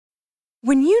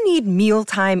When you need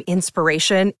mealtime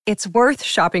inspiration, it's worth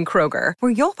shopping Kroger,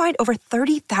 where you'll find over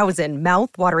 30,000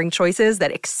 mouth-watering choices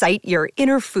that excite your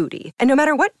inner foodie. And no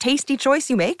matter what tasty choice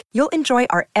you make, you'll enjoy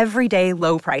our everyday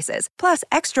low prices, plus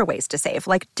extra ways to save,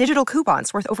 like digital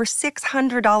coupons worth over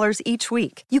 $600 each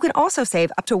week. You can also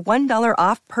save up to $1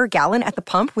 off per gallon at the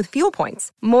pump with fuel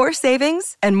points. More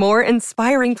savings and more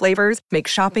inspiring flavors make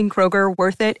shopping Kroger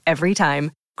worth it every time.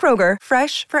 Kroger,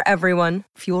 fresh for everyone.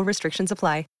 Fuel restrictions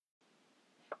apply.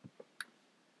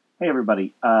 Hey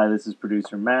everybody, this is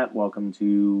producer Matt. Welcome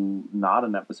to not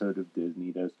an episode of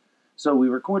Disneydos. So we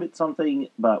recorded something,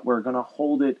 but we're going to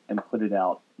hold it and put it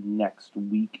out next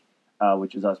week,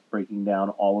 which is us breaking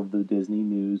down all of the Disney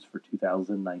news for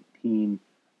 2019.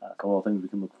 So all things we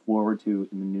can look forward to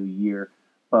in the new year.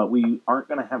 But we aren't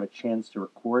going to have a chance to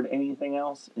record anything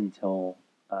else until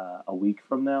a week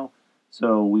from now.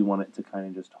 So we wanted to kind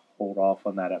of just hold off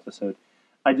on that episode.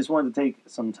 I just wanted to take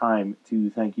some time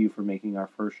to thank you for making our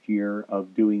first year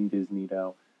of doing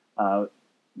Disneydo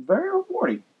very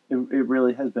rewarding. It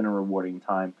really has been a rewarding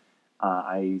time.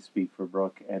 I speak for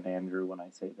Brooke and Andrew when I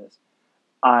say this.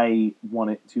 I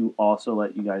wanted to also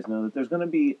let you guys know that there's going to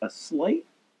be a slight,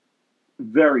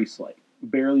 very slight,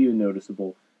 barely a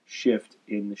noticeable shift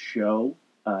in the show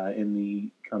in the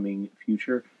coming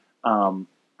future.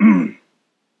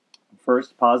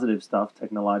 First, positive stuff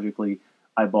technologically.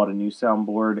 I bought a new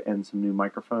soundboard and some new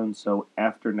microphones, so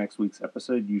after next week's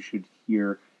episode, you should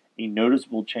hear a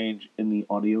noticeable change in the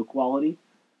audio quality.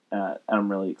 I'm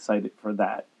really excited for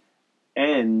that.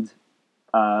 And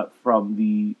from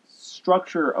the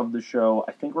structure of the show,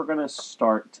 I think we're going to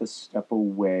start to step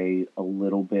away a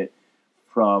little bit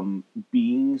from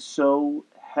being so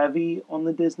heavy on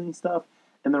the Disney stuff.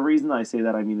 And the reason I say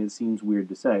that, I mean, it seems weird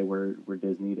to say, we're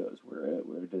Disneydos, we're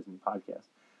a Disney podcast,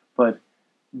 but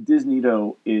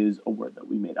Disneydo is a word that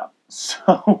we made up.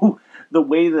 So the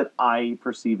way that I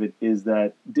perceive it is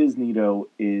that Disneydo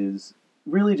is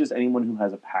really just anyone who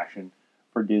has a passion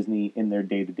for Disney in their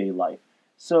day-to-day life.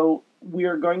 So we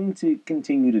are going to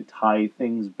continue to tie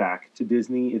things back to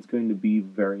Disney. It's going to be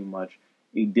very much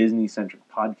a Disney-centric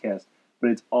podcast,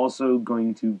 but it's also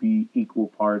going to be equal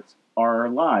parts our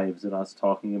lives and us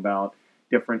talking about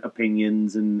different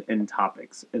opinions and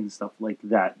topics and stuff like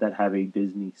that have a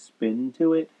Disney spin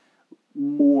to it,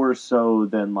 more so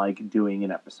than like doing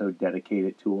an episode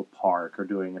dedicated to a park or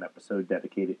doing an episode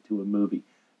dedicated to a movie.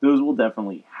 Those will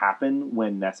definitely happen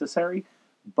when necessary,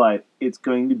 but it's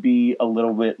going to be a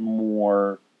little bit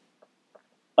more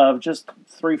of just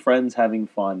three friends having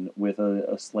fun with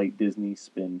a slight Disney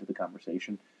spin to the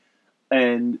conversation.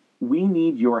 And we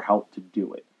need your help to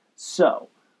do it. So,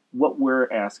 what we're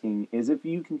asking is if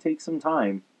you can take some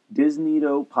time,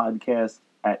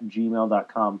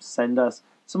 disneydopodcast@gmail.com. Send us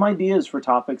some ideas for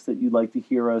topics that you'd like to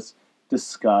hear us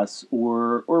discuss,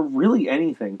 or really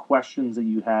anything, questions that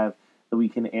you have that we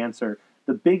can answer.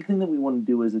 The big thing that we want to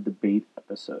do is a debate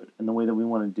episode. And the way that we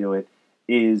want to do it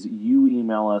is you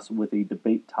email us with a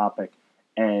debate topic,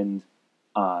 and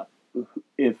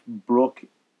if Brooke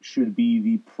should be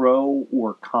the pro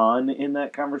or con in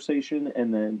that conversation,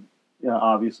 and then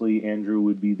obviously Andrew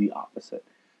would be the opposite.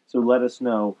 So let us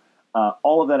know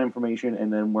all of that information,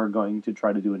 and then we're going to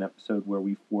try to do an episode where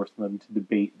we force them to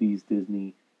debate these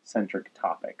Disney-centric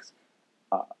topics.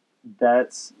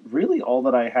 That's really all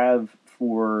that I have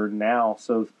for now.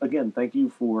 So again, thank you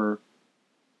for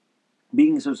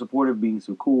being so supportive, being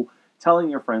so cool,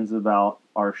 telling your friends about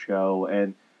our show,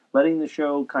 and letting the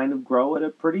show kind of grow at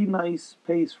a pretty nice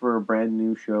pace for a brand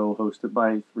new show hosted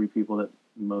by three people that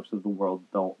most of the world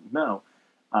don't know.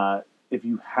 If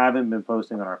you haven't been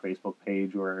posting on our Facebook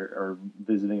page or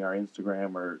visiting our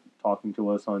Instagram or talking to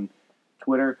us on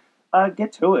Twitter,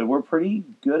 get to it. We're pretty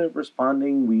good at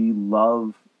responding. We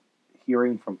love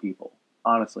hearing from people.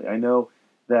 Honestly, I know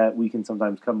that we can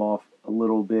sometimes come off a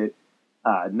little bit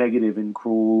negative and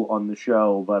cruel on the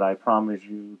show, but I promise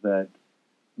you that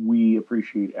we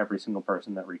appreciate every single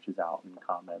person that reaches out and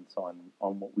comments on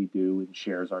what we do and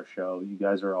shares our show. You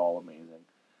guys are all amazing.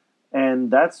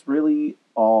 And that's really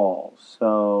all.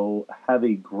 So have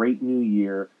a great new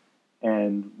year,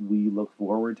 and we look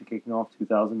forward to kicking off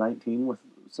 2019 with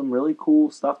some really cool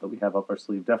stuff that we have up our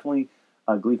sleeve. Definitely,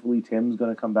 Gleefully Tim's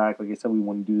going to come back. Like I said, we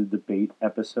want to do the debate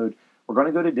episode. We're going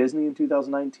to go to Disney in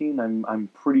 2019. I'm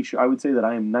pretty sure. I would say that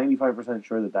I am 95%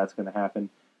 sure that that's going to happen.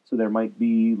 So there might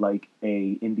be like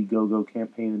a Indiegogo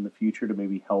campaign in the future to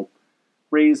maybe help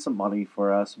raise some money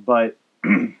for us. But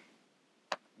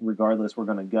regardless, we're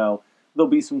going to go. There'll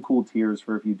be some cool tiers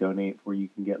for if you donate, where you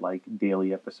can get like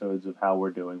daily episodes of how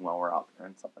we're doing while we're out there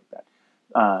and stuff like that.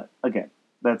 Again,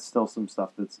 that's still some stuff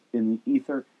that's in the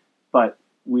ether, but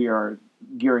we are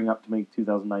gearing up to make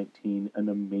 2019 an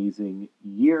amazing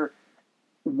year.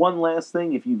 One last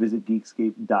thing, if you visit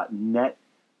Geekscape.net,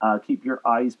 keep your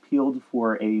eyes peeled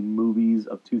for a Movies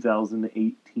of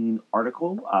 2018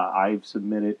 article. I've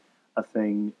submitted a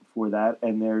thing for that,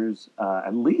 and there's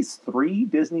at least 3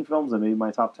 Disney films that made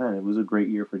my top 10. It was a great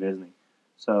year for Disney.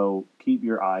 So keep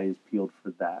your eyes peeled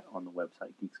for that on the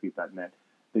website, Geekscape.net.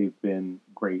 They've been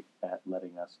great at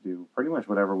letting us do pretty much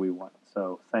whatever we want.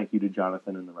 So thank you to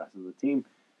Jonathan and the rest of the team.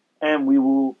 And we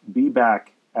will be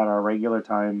back at our regular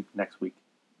time next week.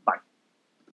 Bye.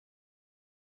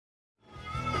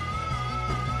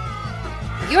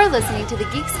 You're listening to the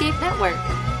Geekscape Network.